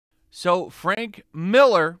So Frank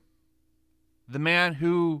Miller, the man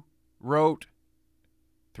who wrote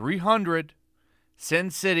 300, Sin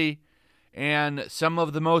City, and some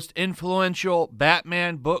of the most influential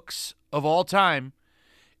Batman books of all time,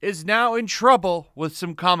 is now in trouble with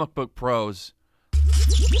some comic book pros.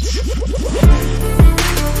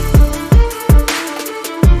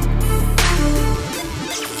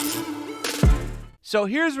 So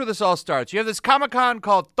here's where this all starts. You have this Comic-Con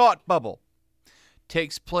called Thought Bubble.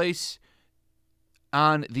 Takes place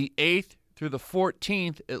on the 8th through the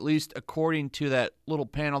 14th, at least according to that little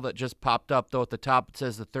panel that just popped up, though at the top it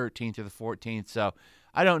says the 13th through the 14th. So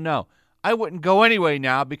I don't know. I wouldn't go anyway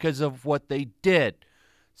now because of what they did.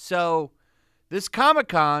 So this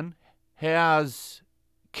Comic-Con has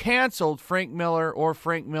canceled Frank Miller, or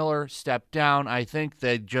Frank Miller stepped down. I think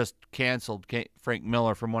they just canceled Frank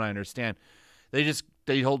Miller from what I understand. They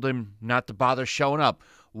told him not to bother showing up.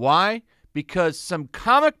 Why? Because some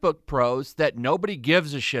comic book pros that nobody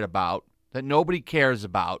gives a shit about, that nobody cares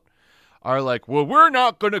about, are like, well, we're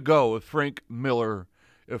not going to go if Frank Miller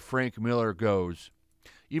goes.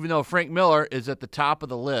 Even though Frank Miller is at the top of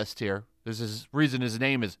the list here. There's his reason his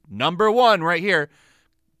name is number 1 right here.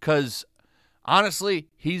 Because, honestly,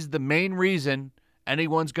 he's the main reason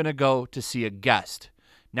anyone's going to go to see a guest.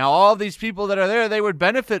 Now, all of these people that are there, they would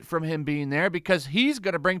benefit from him being there because he's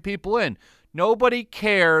going to bring people in. Nobody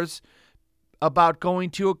cares about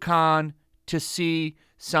going to a con to see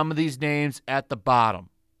some of these names at the bottom.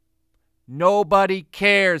 Nobody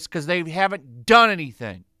cares because they haven't done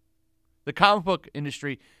anything. The comic book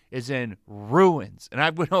industry is in ruins, and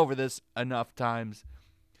I've went over this enough times.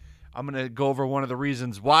 I'm going to go over one of the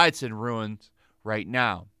reasons why it's in ruins right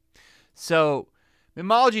now. So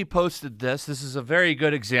Memology posted this. This is a very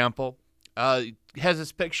good example. It has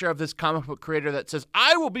this picture of this comic book creator that says,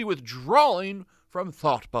 I will be withdrawing from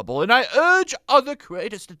Thought Bubble, and I urge other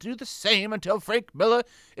creators to do the same until Frank Miller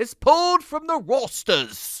is pulled from the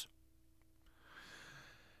rosters.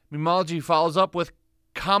 Memology follows up with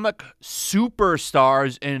comic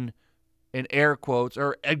superstars in air quotes,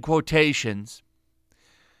 or in quotations,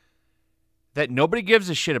 that nobody gives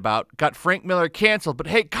a shit about, got Frank Miller canceled, but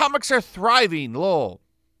hey, comics are thriving, lol.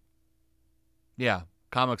 Yeah,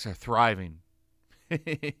 comics are thriving.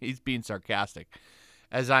 He's being sarcastic,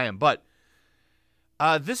 as I am. But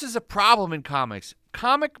this is a problem in comics.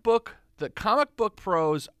 The comic book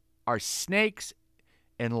pros are snakes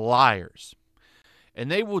and liars.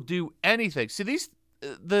 And they will do anything. See,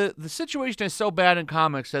 the situation is so bad in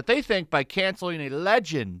comics that they think by canceling a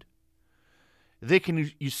legend, they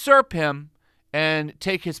can usurp him and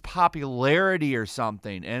take his popularity or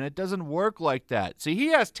something, and it doesn't work like that. See, he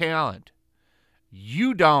has talent.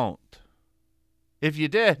 You don't. If you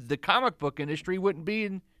did, the comic book industry wouldn't be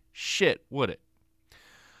in shit, would it?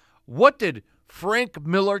 What did Frank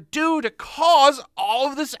Miller do to cause all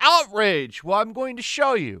of this outrage? Well, I'm going to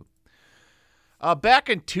show you. Back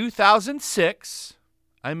in 2006,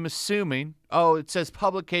 I'm assuming, it says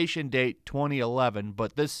publication date 2011,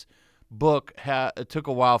 but this book it took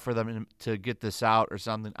a while for them to get this out or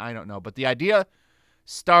something. I don't know. But the idea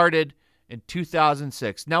started in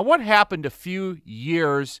 2006. Now, what happened a few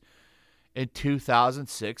years in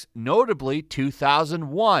 2006, notably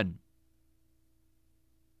 2001?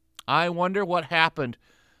 I wonder what happened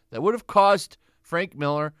that would have caused Frank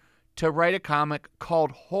Miller to write a comic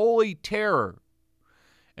called Holy Terror.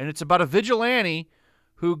 And it's about a vigilante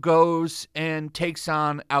who goes and takes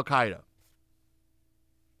on Al-Qaeda.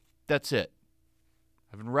 That's it.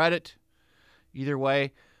 I haven't read it. Either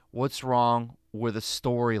way, what's wrong with a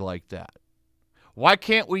story like that? Why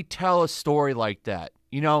can't we tell a story like that?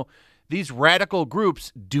 You know, these radical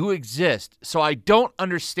groups do exist, so I don't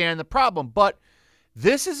understand the problem. But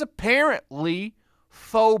this is apparently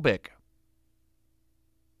phobic.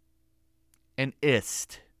 An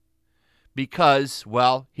ist. Because,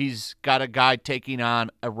 well, he's got a guy taking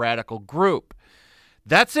on a radical group.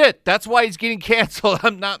 That's it. That's why he's getting canceled.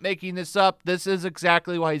 I'm not making this up. This is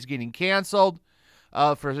exactly why he's getting canceled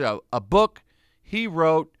for a book he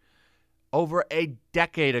wrote over a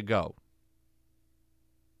decade ago.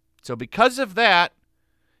 So because of that,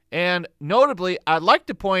 and notably, I'd like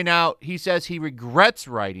to point out, he says he regrets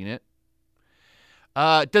writing it.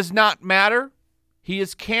 It does not matter. He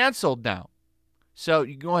is canceled now. So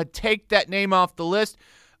you can go ahead and take that name off the list.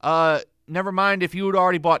 Never mind if you had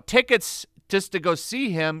already bought tickets just to go see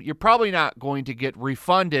him, you're probably not going to get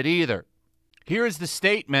refunded either. Here is the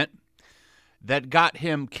statement that got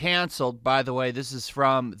him canceled. By the way, this is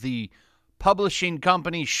from the publishing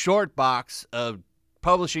company Shortbox, a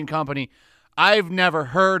publishing company I've never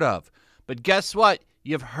heard of. But guess what?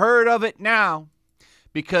 You've heard of it now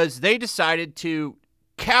because they decided to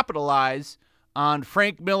capitalize on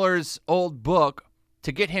Frank Miller's old book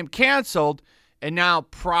to get him canceled and now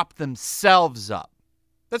prop themselves up.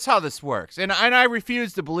 That's how this works. And I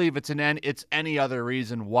refuse to believe it's any other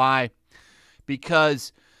reason why.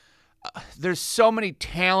 Because there's so many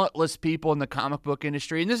talentless people in the comic book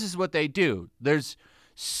industry, and this is what they do. There's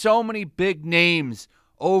so many big names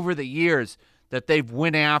over the years that they've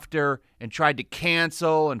went after and tried to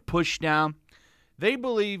cancel and push down. They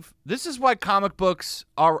believe this is why comic books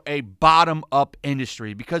are a bottom-up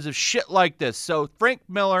industry, because of shit like this. So Frank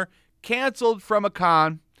Miller canceled from a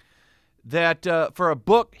con that for a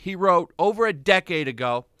book he wrote over a decade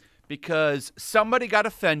ago because somebody got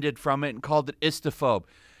offended from it and called it istophobe.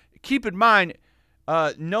 Keep in mind,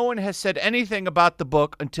 no one has said anything about the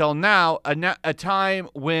book until now, a time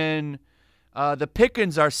when the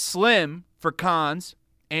pickings are slim for cons,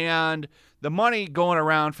 and the money going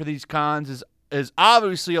around for these cons is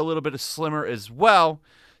obviously a little bit slimmer as well.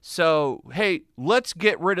 So, hey, let's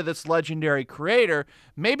get rid of this legendary creator.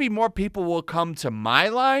 Maybe more people will come to my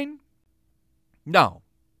line? No,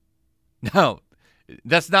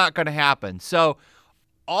 that's not going to happen. So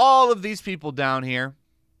all of these people down here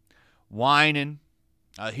whining,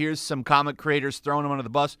 here's some comic creators throwing them under the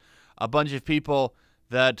bus, a bunch of people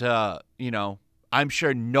that, I'm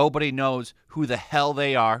sure nobody knows who the hell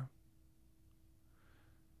they are.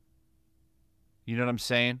 You know what I'm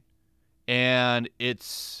saying? And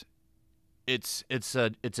it's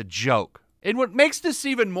a joke. And what makes this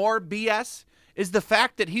even more BS is the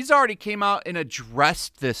fact that he's already came out and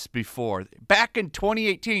addressed this before, back in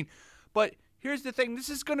 2018. But here's the thing. This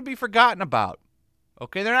is going to be forgotten about.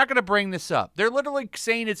 Okay? They're not going to bring this up. They're literally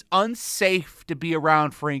saying it's unsafe to be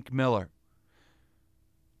around Frank Miller.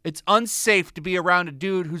 It's unsafe to be around a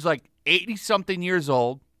dude who's like 80-something years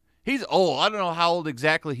old. He's old. I don't know how old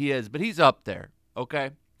exactly he is, but he's up there.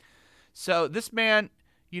 Okay? So this man,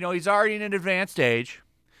 he's already in an advanced age.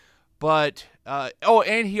 But,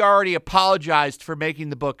 and he already apologized for making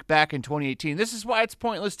the book back in 2018. This is why it's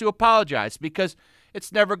pointless to apologize, because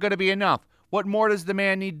it's never going to be enough. What more does the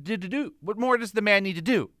man need to do? What more does the man need to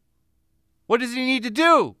do? What does he need to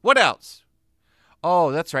do? What else?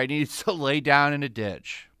 Oh, that's right. He needs to lay down in a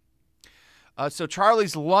ditch. So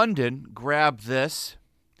Charlie's London grabbed this,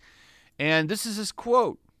 and this is his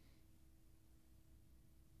quote,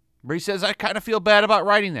 where he says, I kind of feel bad about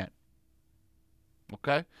writing that.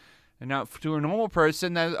 Okay? And now, to a normal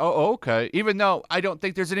person, okay. Even though I don't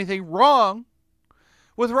think there's anything wrong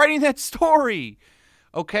with writing that story.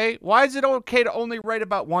 Okay? Why is it okay to only write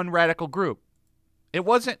about one radical group? It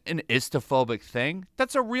wasn't an istophobic thing.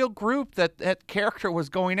 That's a real group that character was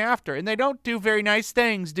going after. And they don't do very nice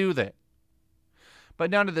things, do they? But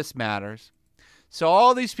none of this matters. So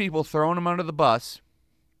all these people throwing them under the bus.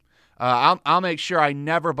 I'll make sure I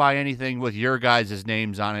never buy anything with your guys'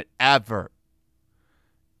 names on it, ever.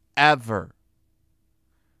 Ever.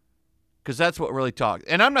 Because that's what really talks.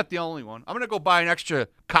 And I'm not the only one. I'm going to go buy an extra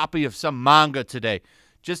copy of some manga today,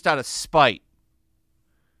 just out of spite.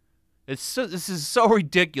 This is so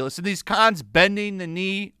ridiculous. And these cons bending the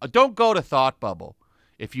knee. Don't go to Thought Bubble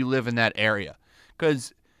if you live in that area.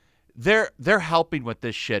 Because they're helping with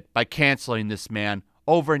this shit by canceling this man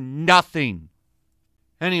over nothing.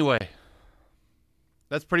 Anyway,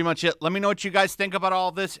 that's pretty much it. Let me know what you guys think about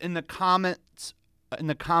all this in the comments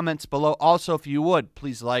below. Also, if you would,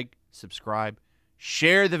 please like, subscribe,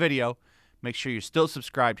 share the video. Make sure you're still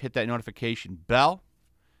subscribed. Hit that notification bell.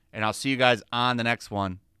 And I'll see you guys on the next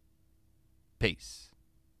one. Peace.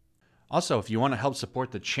 Also, if you want to help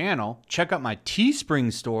support the channel, check out my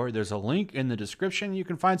Teespring store. There's a link in the description. You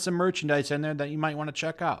can find some merchandise in there that you might want to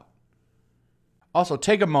check out. Also,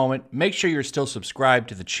 take a moment. Make sure you're still subscribed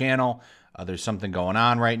to the channel. There's something going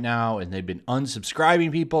on right now, and they've been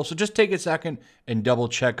unsubscribing people. So just take a second and double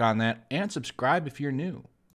check on that, and subscribe if you're new.